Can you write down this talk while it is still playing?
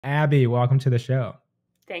Abby, welcome to the show.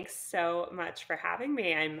 Thanks so much for having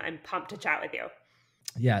me. I'm pumped to chat with you.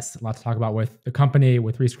 Yes, a lot to talk about with the company,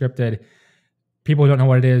 with Rescripted. People who don't know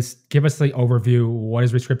what it is, give us the overview. What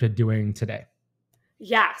is Rescripted doing today?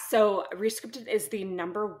 Yeah, so Rescripted is the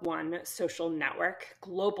number one social network,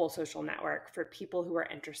 global social network for people who are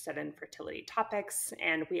interested in fertility topics.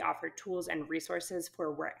 And we offer tools and resources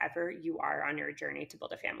for wherever you are on your journey to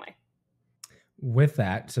build a family. With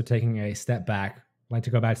that, so taking a step back, I'd like to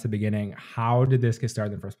go back to the beginning. How did this get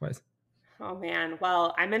started in the first place? Oh man,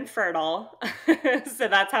 well, I'm infertile, so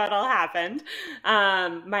that's how it all happened.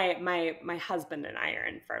 My husband and I are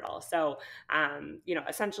infertile, so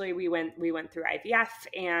essentially we went through IVF,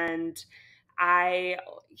 and I,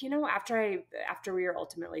 after we were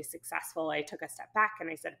ultimately successful, I took a step back and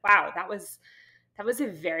I said, "Wow, that was a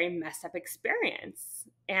very messed up experience."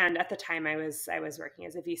 And at the time, I was working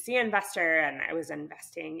as a VC investor, and I was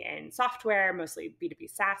investing in software, mostly B2B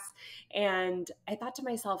SaaS, and I thought to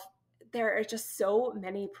myself, there are just so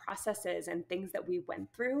many processes and things that we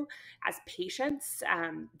went through as patients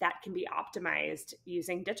that can be optimized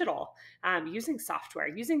using digital, using software,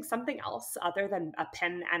 using something else other than a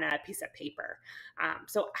pen and a piece of paper.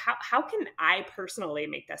 So how can I personally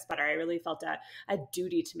make this better? I really felt a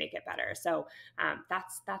duty to make it better. So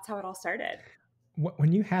that's how it all started.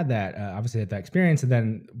 When you had that, obviously had that experience, and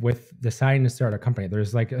then with deciding to start a company,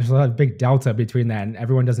 there's a lot of big delta between that, and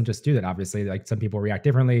everyone doesn't just do that. Obviously, like some people react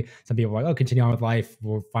differently. Some people are like, oh, continue on with life,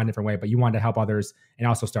 we'll find a different way. But you wanted to help others and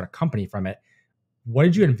also start a company from it. What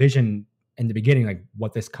did you envision in the beginning, like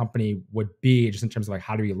what this company would be, just in terms of like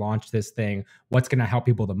how do we launch this thing? What's going to help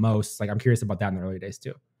people the most? Like I'm curious about that in the early days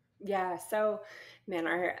too. Yeah, so man,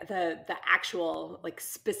 our the actual like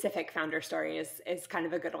specific founder story is kind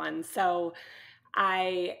of a good one. So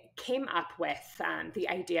I came up with the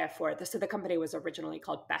idea for this. So the company was originally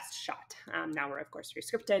called Best Shot. Now we're, of course,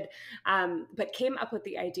 Rescripted, but came up with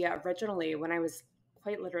the idea originally when I was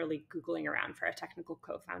quite literally Googling around for a technical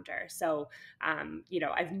co-founder. So,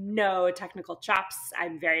 I've no technical chops.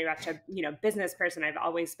 I'm very much a, business person. I've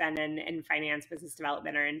always been in finance, business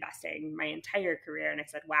development, or investing my entire career. And I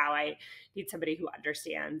said, wow, I need somebody who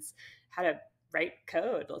understands how to write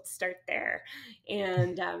code. Let's start there.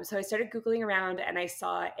 And so I started Googling around and I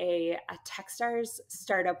saw a Techstars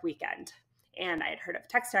Startup Weekend. And I had heard of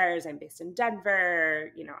Techstars. I'm based in Denver.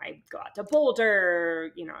 I go out to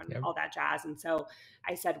Boulder, and Yep. all that jazz. And so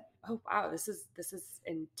I said, "Oh wow, this is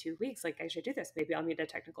in 2 weeks. Like I should do this. Maybe I'll meet a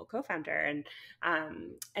technical co-founder."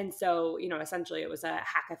 And so essentially it was a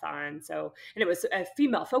hackathon. So and it was a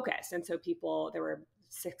female focus, and so there were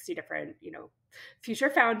 60 different future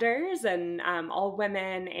founders and all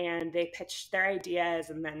women, and they pitched their ideas,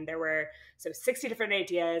 and then there were 60 different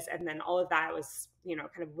ideas, and then all of that was kind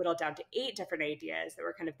of whittled down to 8 different ideas that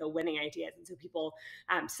were kind of the winning ideas, and so people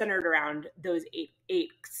centered around those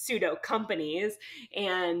eight pseudo companies,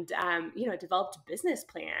 and developed business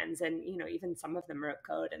plans, and even some of them wrote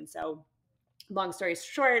code. And so long story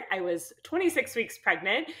short, I was 26 weeks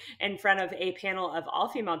pregnant in front of a panel of all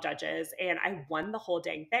female judges, and I won the whole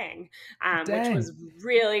dang thing, which Dang. was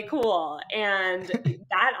really cool. And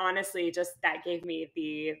that honestly that gave me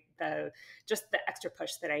the extra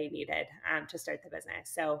push that I needed to start the business.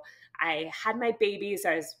 So I had my baby, so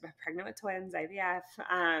I was pregnant with twins, IVF,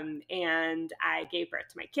 and I gave birth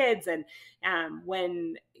to my kids. And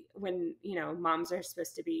when moms are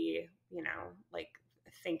supposed to be like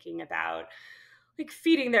thinking about like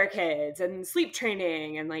feeding their kids and sleep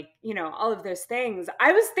training and all of those things,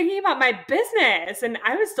 I was thinking about my business, and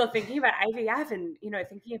I was still thinking about IVF, and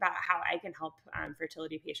thinking about how I can help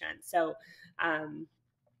fertility patients. So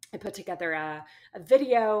I put together a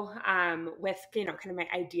video with kind of my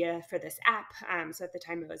idea for this app. So at the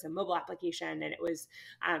time it was a mobile application, and it was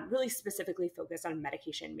really specifically focused on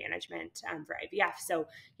medication management for IVF. So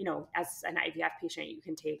as an IVF patient, you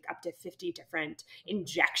can take up to 50 different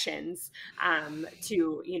injections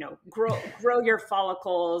to grow your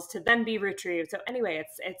follicles to then be retrieved. So anyway,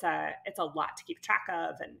 it's a lot to keep track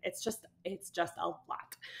of, and it's just a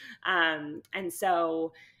lot. And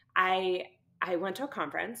so I I went to a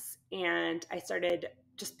conference and I started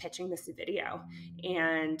just pitching this video.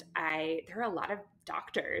 And there were a lot of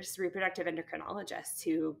doctors, reproductive endocrinologists,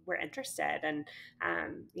 who were interested. And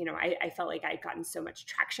I felt like I'd gotten so much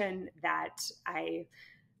traction that I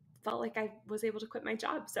felt like I was able to quit my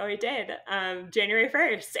job. So I did, January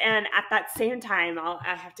 1st. And at that same time,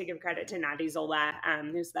 I have to give credit to Nadi Zola,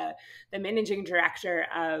 who's the managing director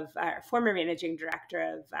of, former managing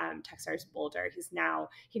director of Techstars Boulder.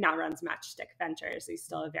 He now runs Matchstick Ventures. He's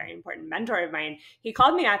still a very important mentor of mine. He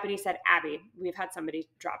called me up and he said, Abby, we've had somebody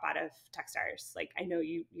drop out of Techstars. Like, I know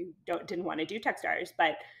you didn't want to do Techstars,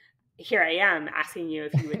 but here I am asking you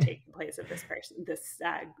if you would take the place of this person,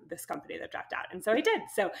 this company that dropped out. And so I did.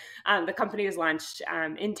 So the company was launched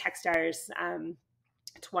in Techstars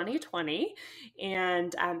 2020.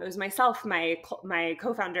 And it was myself, my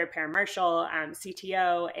co-founder, Per Marshall,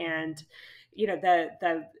 CTO, and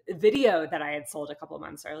the video that I had sold a couple of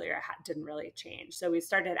months earlier didn't really change. So we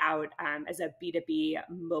started out as a B2B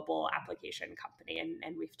mobile application company,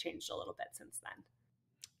 and we've changed a little bit since then.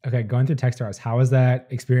 Okay, going through Techstars, how was that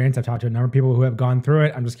experience? I've talked to a number of people who have gone through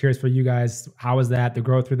it. I'm just curious for you guys, how was that, the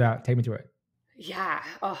growth through that? Take me through it. Yeah.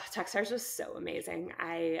 Oh, Techstars was so amazing.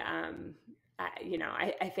 I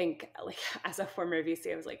think, like, as a former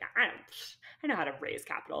VC, I was like, I know how to raise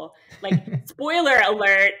capital. Like, spoiler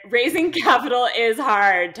alert, raising capital is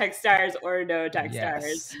hard, Techstars or no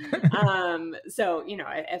Techstars. Yes. So,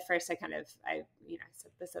 at first I said,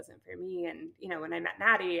 this isn't for me. And, when I met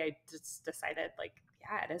Natty, I just decided, like,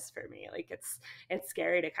 yeah, it is for me. Like, it's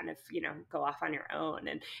scary to kind of, go off on your own.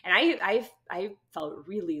 And I felt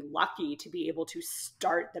really lucky to be able to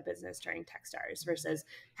start the business during Techstars versus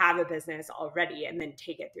have a business already and then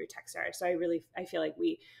take it through Techstars. So I feel like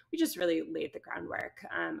we just really laid the groundwork.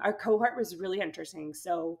 Our cohort was really interesting.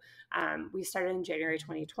 So we started in January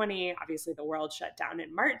 2020. Obviously, the world shut down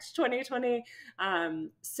in March 2020.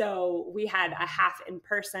 So we had a half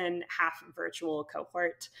in-person, half virtual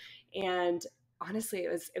cohort. And honestly,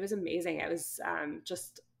 it was amazing. It was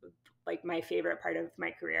just like my favorite part of my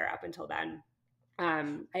career up until then.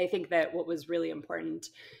 I think that what was really important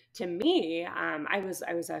to me, I was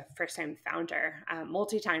a first-time founder,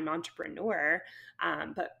 multi-time entrepreneur,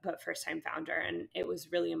 but first-time founder, and it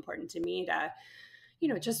was really important to me to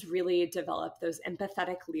just really develop those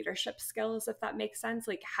empathetic leadership skills, if that makes sense.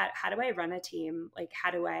 Like, how do I run a team? Like, how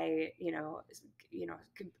do I,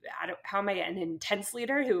 how am I an intense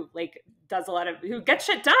leader who does who gets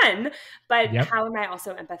shit done, but how am I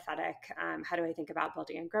also empathetic? How do I think about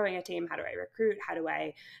building and growing a team? How do I recruit? How do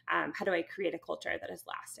I create a culture that is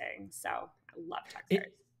lasting? So I love Techstars.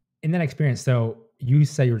 In that experience, so you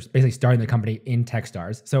said you were basically starting the company in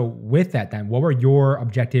Techstars. So with that, then, what were your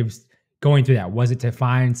objectives going through that? Was it to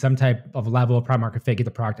find some type of level of product market fit, get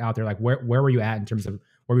the product out there? Like, where were you at in terms of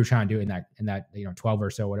what were you trying to do in that 12 or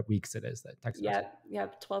so weeks it is that Techstars? Yeah,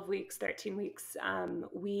 12 weeks, 13 weeks.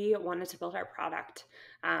 We wanted to build our product,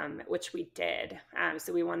 which we did.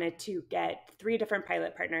 So we wanted to get 3 different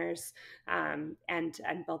pilot partners and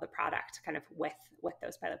build the product kind of with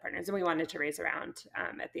those pilot partners. And we wanted to raise a round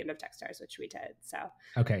at the end of Techstars, which we did. So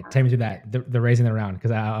okay, take me through that, the raising the round,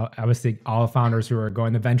 because I obviously all the founders who are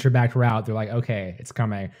going the venture-backed route, they're like, okay, it's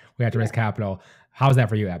coming. We have to raise capital. How was that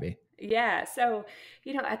for you, Abby? Yeah. So,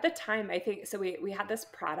 at the time, I think, so we had this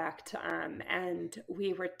product and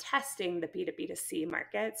we were testing the B2B2C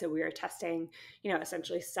market. So we were testing,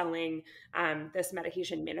 essentially selling this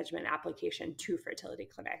medication management application to fertility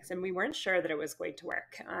clinics. And we weren't sure that it was going to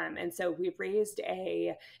work. And so we raised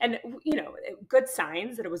good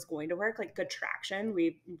signs that it was going to work, like good traction.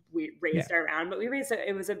 We raised our round, but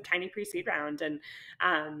it was a tiny pre-seed round. And,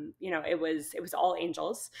 it was all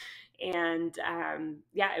angels. And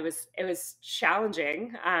it was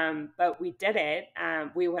challenging, but we did it.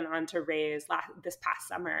 We went on to raise this past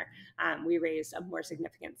summer. We raised a more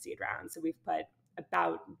significant seed round. So we've put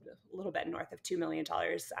about a little bit north of $2 million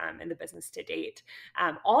in the business to date,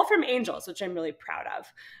 all from angels, which I'm really proud of.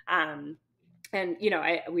 And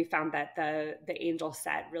we found that the angel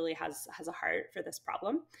set really has a heart for this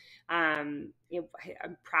problem. I'm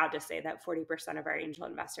proud to say that 40% of our angel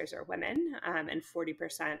investors are women, and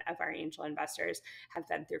 40% of our angel investors have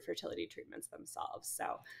been through fertility treatments themselves.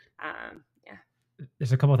 So,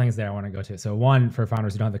 There's a couple of things there I want to go to. So one, for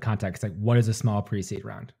founders who don't have the context, like, what is a small pre-seed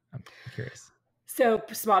round? I'm curious. So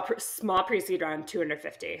small pre-seed round,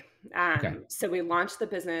 250. Okay. So we launched the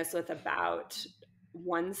business with about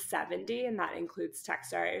 170, and that includes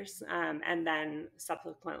Techstars, and then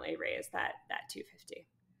subsequently raised that 250.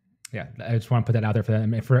 Yeah, I just want to put that out there for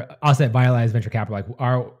them. For us at Vitalize Venture Capital, like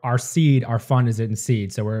our fund is in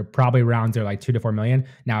seed, so we're probably rounds are like $2 to $4 million.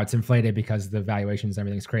 Now it's inflated because the valuations,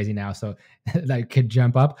 everything's crazy now, so that could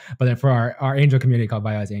jump up. But then for our angel community called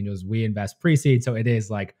Vitalize Angels, we invest pre-seed, so it is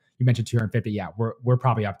like you mentioned 250. Yeah, we're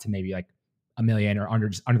probably up to maybe like $1 million or under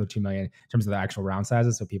the $2 million in terms of the actual round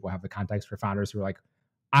sizes, so people have the context for founders who are like,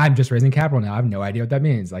 I'm just raising capital now. I have no idea what that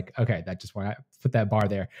means. Like, okay, that just want to put that bar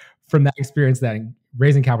there. From that experience, that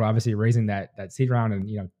raising capital, obviously raising that seed round,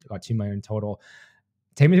 and about 2 million in total.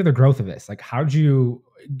 Take me through the growth of this. Like, how did you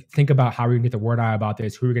think about how we can get the word out about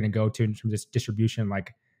this? Who we're going to go to in terms of distribution?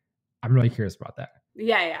 Like, I'm really curious about that.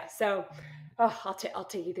 Yeah. So, I'll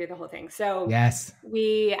take you through the whole thing. So Yes.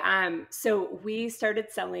 we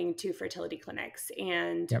started selling to fertility clinics,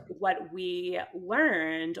 and Yep. what we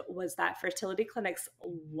learned was that fertility clinics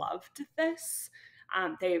loved this.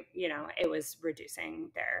 It was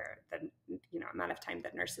reducing the amount of time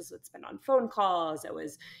that nurses would spend on phone calls. It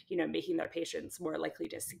was, making their patients more likely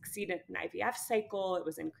to succeed in an IVF cycle. It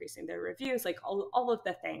was increasing their reviews, like all of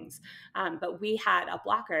the things. But we had a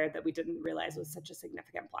blocker that we didn't realize was such a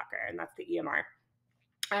significant blocker, and that's the EMR.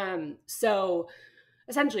 So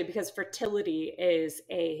essentially, because fertility is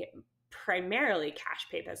a primarily cash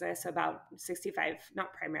pay business, about 65,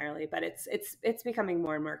 not primarily, but it's becoming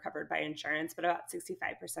more and more covered by insurance, but about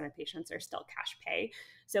 65% of patients are still cash pay.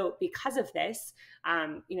 So because of this,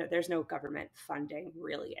 there's no government funding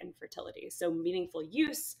really in fertility. So meaningful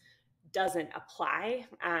use doesn't apply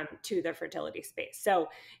to the fertility space. So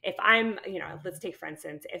if I'm, let's take, for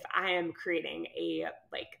instance, if I am creating a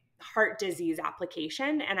heart disease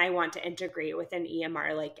application and I want to integrate with an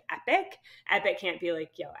EMR like Epic can't be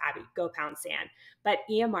like, yo, Abby, go pound sand. But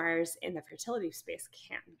EMRs in the fertility space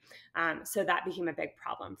can. So that became a big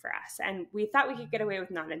problem for us. And we thought we could get away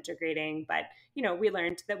with not integrating, but we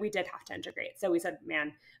learned that we did have to integrate. So we said,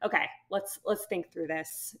 man, okay, let's think through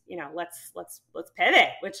this. Let's pivot,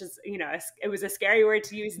 which is, it was a scary word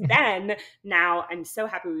to use then. Now I'm so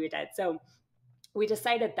happy we did. So we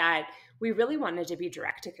decided that we really wanted to be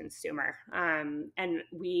direct to consumer. And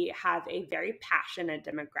we have a very passionate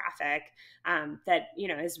demographic that,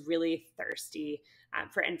 is really thirsty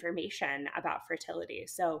for information about fertility.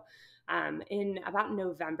 So in about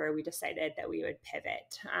November, we decided that we would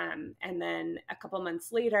pivot. And then a couple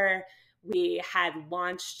months later, we had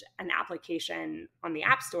launched an application on the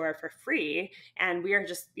App Store for free. And we were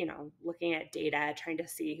just, looking at data, trying to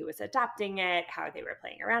see who was adopting it, how they were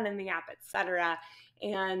playing around in the app, et cetera.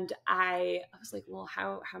 And I was like, well,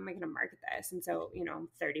 how am I going to market this? And so, I'm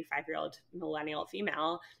 35-year-old millennial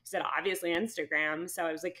female. She said, obviously Instagram. So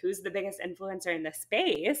I was like, who's the biggest influencer in the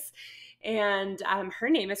space? And her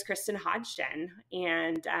name is Kristyn Hodgdon,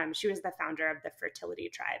 and she was the founder of the Fertility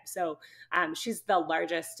Tribe. So she's the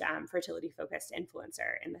largest fertility-focused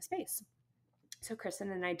influencer in the space. So Kristyn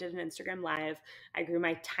and I did an Instagram live. I grew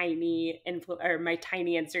my tiny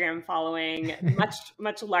Instagram following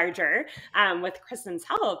much larger with Kristyn's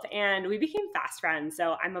help, and we became fast friends.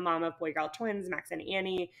 So I'm a mom of boy-girl twins, Max and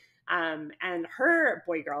Annie, and her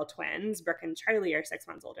boy-girl twins, Brooke and Charlie, are 6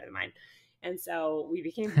 months older than mine. And so we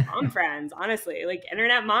became mom friends, honestly, like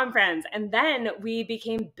internet mom friends. And then we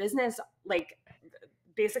became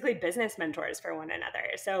basically business mentors for one another.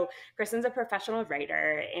 So Kristyn's a professional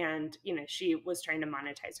writer, and she was trying to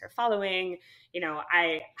monetize her following.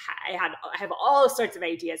 I have all sorts of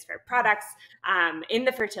ideas for products in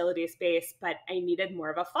the fertility space, but I needed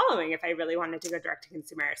more of a following if I really wanted to go direct to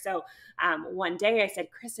consumer. So one day I said,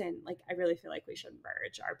 Kristyn, I really feel like we should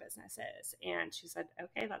merge our businesses. And she said,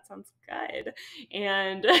 okay, that sounds good.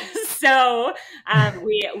 And so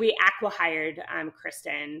we acqui-hired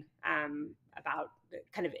Kristyn about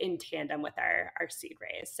kind of in tandem with our seed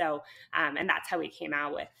raise. So, and that's how we came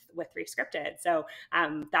out with Rescripted. So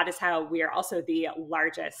that is how we are also the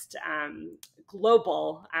largest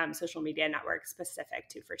global social media network specific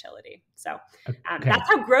to fertility. So that's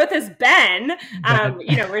how growth has been.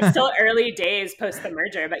 We're still early days post the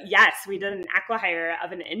merger, but yes, we did an acqui-hire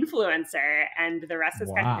of an influencer, and the rest is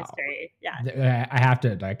kind of history. Yeah.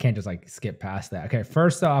 I can't just skip past that. Okay.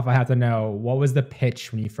 First off, I have to know, what was the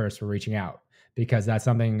pitch when you first were reaching out? Because that's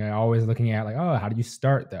something I'm always looking at, how did you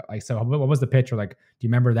start though? So what was the pitch? Or do you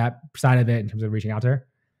remember that side of it in terms of reaching out to her?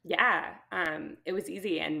 Yeah, it was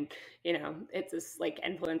easy. And, it's just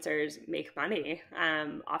influencers make money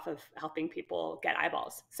off of helping people get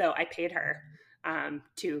eyeballs. So I paid her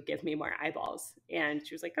to give me more eyeballs. And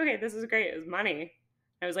she was like, okay, this is great. It was money.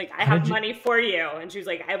 I was like, I have money for you. And she was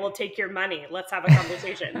like, I will take your money. Let's have a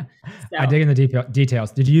conversation. So, I dig in the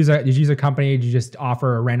details. Did you use a company? Did you just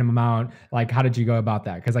offer a random amount? How did you go about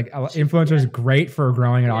that? Because influencers is great for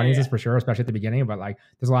growing an audiences for sure, especially at the beginning. But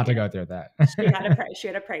there's a lot to go through with that. She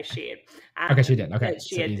had a price sheet. Okay, she did. Okay,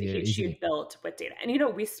 she had built with data,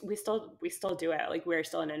 and we still do it. We're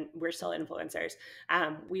still influencers.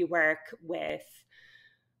 We work with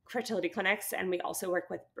fertility clinics, and we also work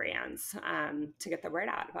with brands to get the word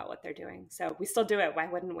out about what they're doing. So we still do it. Why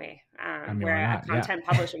wouldn't we? We're a content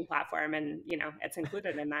publishing platform, and it's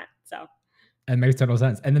included in that. So It makes total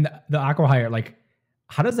sense. And then the acqui-hire, like,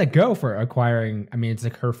 how does that go for acquiring? I mean, it's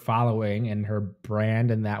like her following and her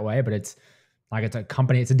brand in that way, but it's like it's a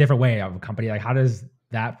company. It's a different way of a company. Like, how does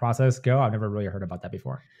that process go? I've never really heard about that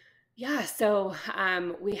before. Yeah, so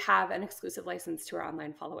we have an exclusive license to our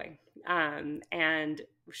online following, and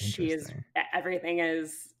Interesting. everything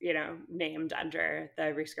is named under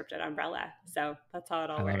the Rescripted umbrella. So that's how it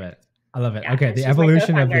I all love works. it. I love it. Yeah, Okay, and the she's my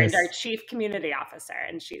evolution of co-founder and our this. chief community officer,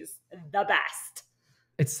 and she's the best.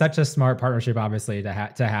 It's such a smart partnership, obviously, to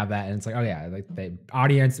have that. And it's like, oh yeah, like the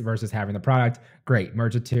audience versus having the product. Great,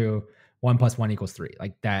 merge the two. 1+1 = 3.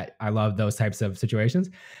 Like that. I love those types of situations.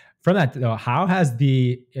 From that though, how has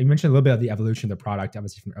you mentioned a little bit of the evolution of the product,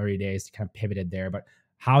 obviously from early days, kind of pivoted there, but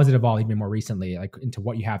how has it evolved even more recently, like into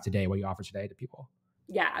what you have today, what you offer today to people?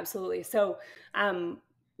 Yeah, absolutely. So,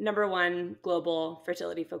 number one, global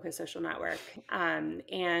fertility focused social network.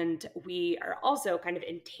 And we are also kind of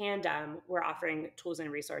in tandem, we're offering tools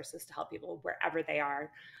and resources to help people wherever they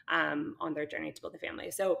are on their journey to build a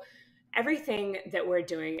family. So, everything that we're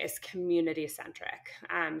doing is community centric.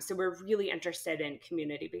 So we're really interested in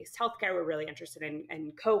community based healthcare. We're really interested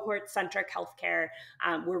in cohort centric healthcare.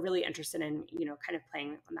 We're really interested in, kind of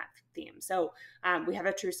playing on that theme. So we have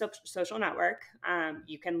a true social network.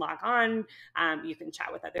 You can log on, you can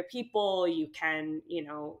chat with other people. You can,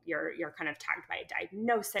 you're kind of tagged by a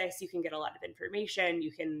diagnosis. You can get a lot of information.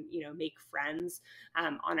 You can, make friends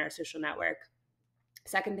on our social network.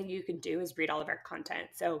 Second thing you can do is read all of our content.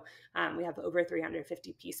 So we have over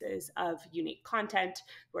 350 pieces of unique content.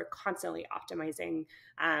 We're constantly optimizing.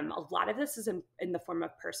 A lot of this is in the form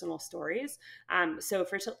of personal stories. So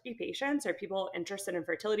fertility patients or people interested in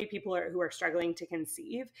fertility, people who are struggling to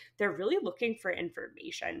conceive, they're really looking for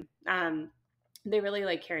information. They really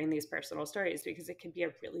like hearing these personal stories because it can be a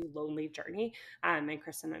really lonely journey. And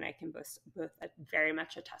Kristyn and I can both very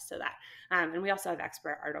much attest to that. And we also have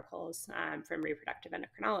expert articles from reproductive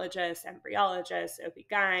endocrinologists, embryologists,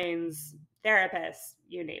 OB-GYNs, therapists,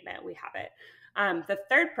 you name it, we have it. The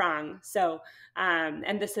third prong,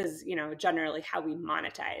 and this is, generally how we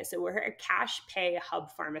monetize. So we're a cash pay hub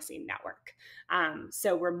pharmacy network.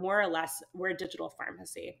 So we're a digital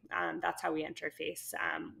pharmacy. That's how we interface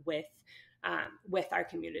with our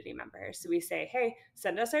community members. So we say, hey,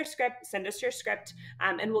 send us your script,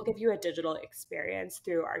 and we'll give you a digital experience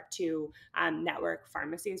through our two network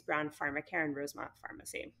pharmacies, Brown PharmaCare and Rosemont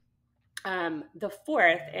Pharmacy. The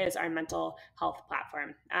fourth is our mental health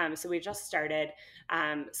platform. So we just started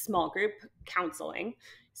small group counseling.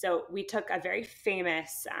 So we took a very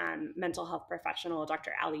famous mental health professional,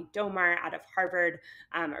 Dr. Ali Domar, out of Harvard,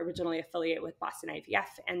 originally affiliated with Boston IVF,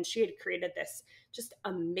 and she had created this just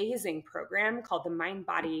amazing program called the Mind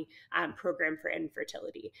Body Program for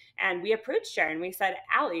Infertility. And we approached her and we said,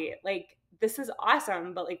 Ali, like, this is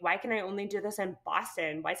awesome, but like, why can I only do this in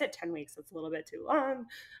Boston? Why is it 10 weeks? It's a little bit too long.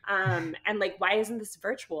 And like, why isn't this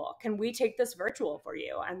virtual? Can we take this virtual for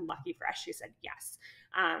you? And lucky for us, she said yes.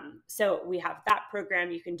 So we have that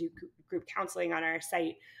program. You can do group counseling on our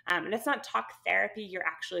site. And it's not talk therapy. You're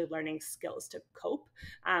actually learning skills to cope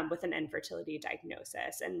with an infertility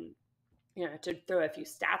diagnosis. And to throw a few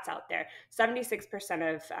stats out there,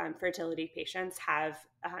 76% of fertility patients have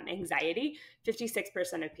anxiety.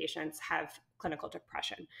 56% of patients have clinical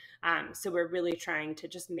depression. So we're really trying to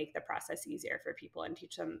just make the process easier for people and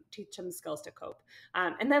teach them skills to cope.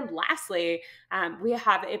 And then lastly, we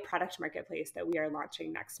have a product marketplace that we are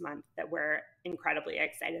launching next month that we're incredibly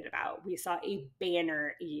excited about. We saw a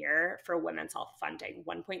banner year for women's health funding,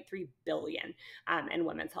 1.3 billion in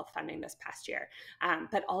women's health funding this past year.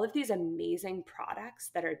 But all of these amazing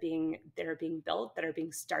products that are being built, that are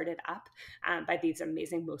being started up by these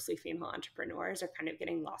amazing, mostly female entrepreneurs, are kind of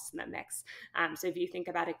getting lost in the mix. So if you think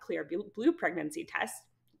about a clear blue pregnancy test,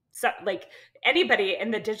 so like anybody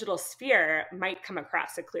in the digital sphere might come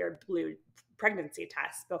across a clear blue pregnancy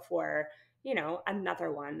test before,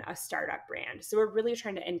 another one, a startup brand. So we're really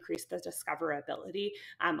trying to increase the discoverability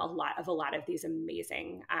a lot of these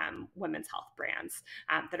amazing women's health brands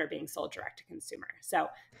that are being sold direct to consumer. So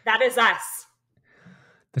that is us.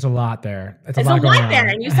 There's a lot there. It's a lot going there.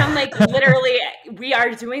 And you sound like literally we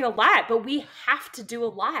are doing a lot, but we have to do a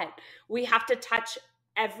lot. We have to touch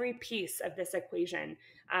every piece of this equation,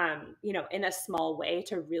 in a small way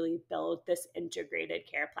to really build this integrated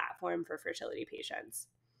care platform for fertility patients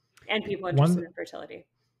and people interested in fertility.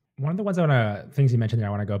 One of the things you mentioned there,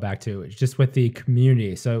 I want to go back to is just with the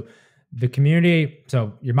community. So the community,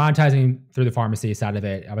 so you're monetizing through the pharmacy side of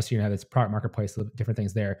it. Obviously, you have this product marketplace, different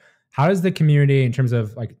things there. How does the community, in terms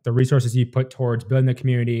of like the resources you put towards building the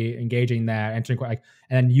community, engaging that, answering, and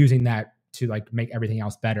then using that to like make everything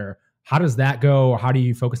else better? How does that go? Or how do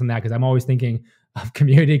you focus on that? Because I'm always thinking of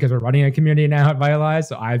community because we're running a community now at Vitalize.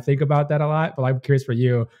 So I think about that a lot. But I'm curious for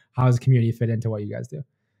you, how does community fit into what you guys do?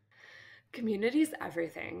 Community is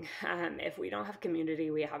everything. If we don't have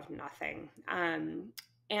community, we have nothing.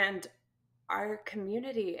 And our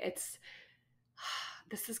community, it's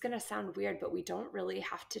this is going to sound weird, but we don't really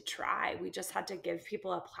have to try. We just had to give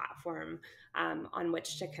people a platform on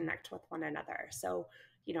which to connect with one another. So,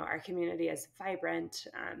 our community is vibrant.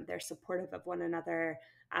 They're supportive of one another.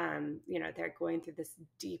 They're going through this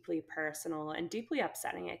deeply personal and deeply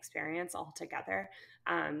upsetting experience all together.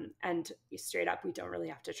 And straight up, we don't really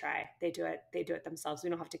have to try. They do it. They do it themselves. We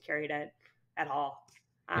don't have to curate it at all.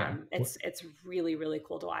 Yeah. It's really, really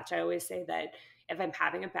cool to watch. I always say that if I'm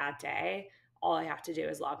having a bad day, all I have to do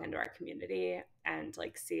is log into our community and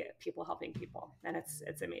like see people helping people. And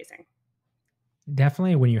it's amazing.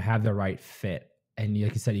 Definitely when you have the right fit and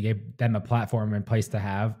like you said, you gave them a platform and place to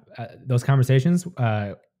have those conversations.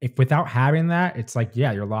 If without having that, it's like,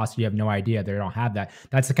 yeah, you're lost. You have no idea they don't have that.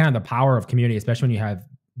 That's the kind of the power of community, especially when you have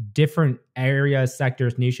different areas,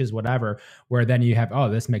 sectors, niches, whatever, where then you have, oh,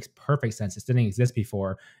 this makes perfect sense. This didn't exist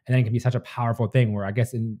before. And then it can be such a powerful thing where I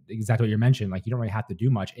guess in exactly what you mentioned, like you don't really have to do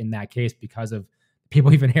much in that case because of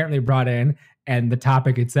people you've inherently brought in and the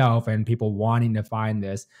topic itself and people wanting to find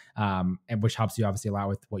this, and which helps you obviously a lot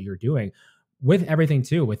with what you're doing. With everything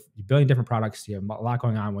too, with building different products, you have a lot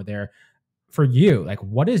going on with there. For you, like,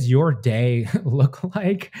 what does your day look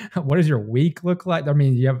like? What does your week look like? I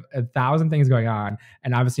mean, you have 1,000 things going on,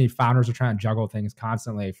 and obviously founders are trying to juggle things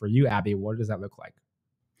constantly. For you, Abby, what does that look like?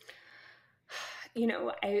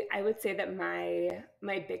 I would say that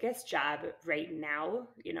my biggest job right now,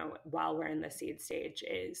 while we're in the seed stage,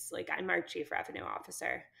 is like I'm our chief revenue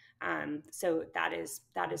officer. So that is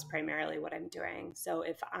primarily what I'm doing. So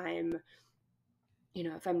if I'm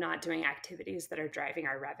not doing activities that are driving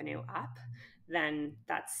our revenue up, then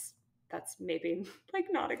that's maybe like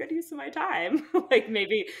not a good use of my time. Like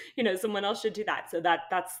maybe someone else should do that. So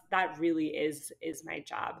that really is my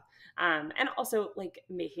job. And also like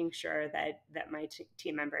making sure that my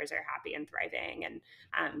team members are happy and thriving and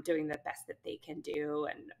doing the best that they can do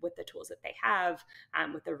and with the tools that they have,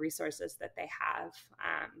 with the resources that they have.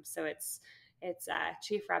 So it's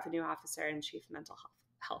chief revenue officer and chief mental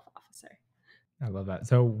health officer. I love that.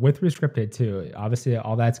 So with Rescripted too, obviously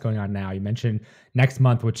all that's going on now. You mentioned next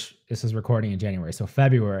month, which this is recording in January. So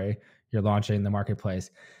February, you're launching the marketplace.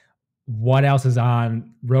 What else is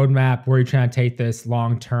on roadmap? Where are you trying to take this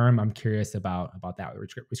long-term? I'm curious about that with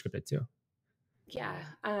Rescripted too. Yeah.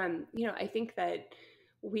 I think that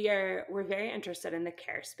we're very interested in the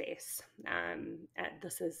care space. And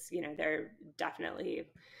this is, there are definitely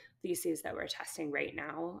theses that we're testing right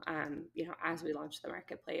now. As we launch the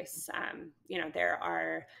marketplace, there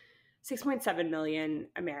are 6.7 million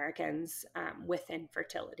Americans within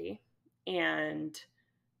fertility, and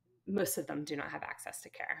most of them do not have access to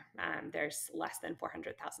care. There's less than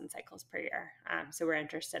 400,000 cycles per year. So we're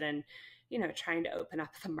interested in, trying to open up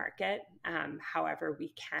the market, however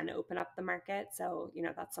we can open up the market. So,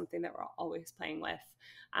 that's something that we're always playing with.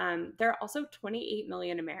 There are also 28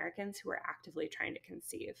 million Americans who are actively trying to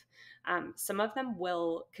conceive. Some of them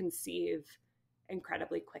will conceive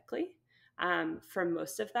incredibly quickly. For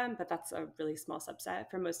most of them, but that's a really small subset.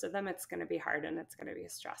 For most of them, it's going to be hard and it's going to be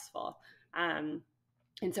stressful. And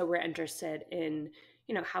so we're interested in,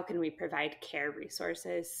 how can we provide care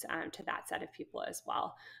resources to that set of people as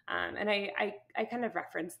well? And I kind of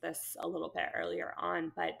referenced this a little bit earlier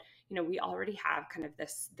on, but we already have kind of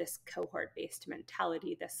this cohort-based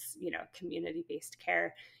mentality, this community-based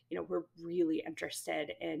care. We're really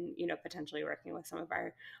interested in potentially working with some of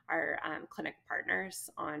our clinic partners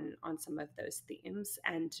on some of those themes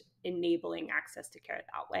and enabling access to care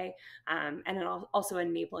that way, and then also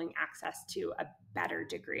enabling access to a better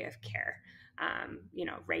degree of care.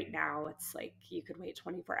 Right now it's like you could wait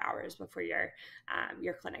 24 hours before your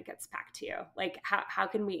clinic gets back to you. Like how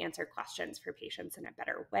can we answer questions for patients in a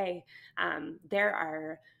better way? There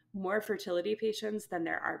are more fertility patients than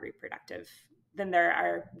there are reproductive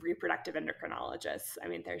endocrinologists. I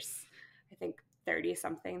mean, there's, I think, 30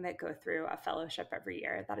 something that go through a fellowship every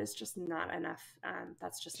year. That is just not enough.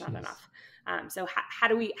 That's just not enough. So how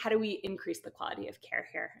do we increase the quality of care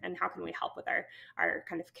here, and how can we help with our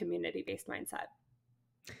kind of community-based mindset?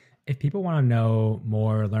 If people want to know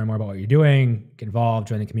more, learn more about what you're doing, get involved,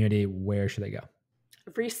 join the community, where should they go?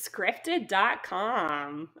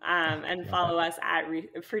 Rescripted.com, and Love follow that. us at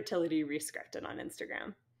Fertility Rescripted on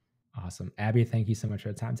Instagram. Awesome. Abby, thank you so much for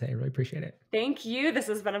the time today. I really appreciate it. Thank you. This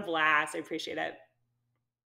has been a blast. I appreciate it.